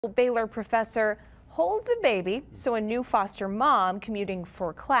Baylor professor holds a baby so a new foster mom commuting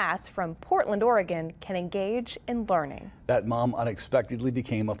for class from Portland, Oregon can engage in learning. That mom unexpectedly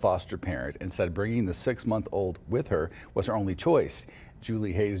became a foster parent and said bringing the 6-month-old with her was her only choice.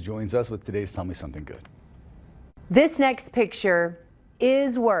 Julie Hayes joins us with today's Tell Me Something Good. This next picture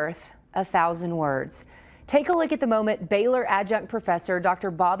is worth 1,000 words. Take a look at the moment Baylor adjunct professor Dr.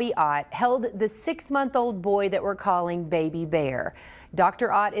 Bobby Ott held the 6-month-old boy that we're calling Baby Bear.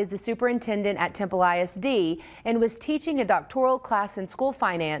 Dr. Ott is the superintendent at Temple ISD and was teaching a doctoral class in school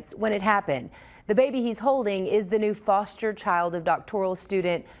finance when it happened. The baby he's holding is the new foster child of doctoral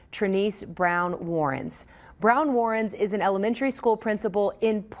student Traniece Brown-Warrens. Brown-Warrens is an elementary school principal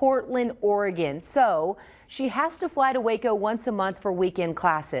in Portland, Oregon, so she has to fly to Waco once a month for weekend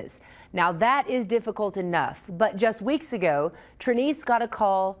classes. Now that is difficult enough, but just weeks ago, Traniece got a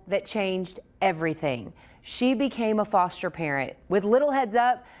call that changed everything. She became a foster parent. With little heads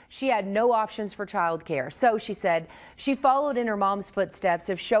up, she had no options for childcare. So she said she followed in her mom's footsteps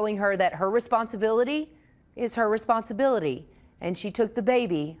of showing her that her responsibility is her responsibility. And she took the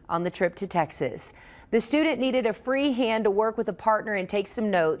baby on the trip to Texas. The student needed a free hand to work with a partner and take some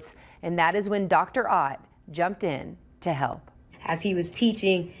notes, and that is when Dr. Ott jumped in to help. As he was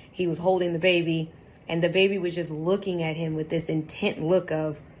teaching, he was holding the baby, and the baby was just looking at him with this intent look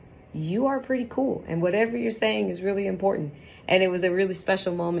of, you are pretty cool, and whatever you're saying is really important. And it was a really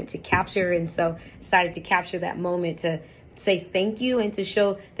special moment to capture, and so decided to capture that moment to say thank you and to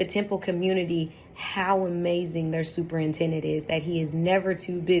show the Temple community how amazing their superintendent is, that he is never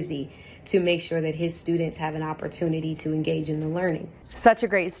too busy to make sure that his students have an opportunity to engage in the learning. Such a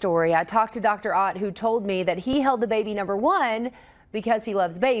great story. I talked to Dr. Ott, who told me that he held the baby, number one, because he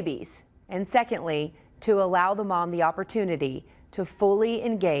loves babies, and secondly, to allow the mom the opportunity to fully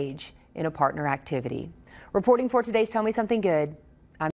engage in a partner activity. Reporting for today's Tell Me Something Good,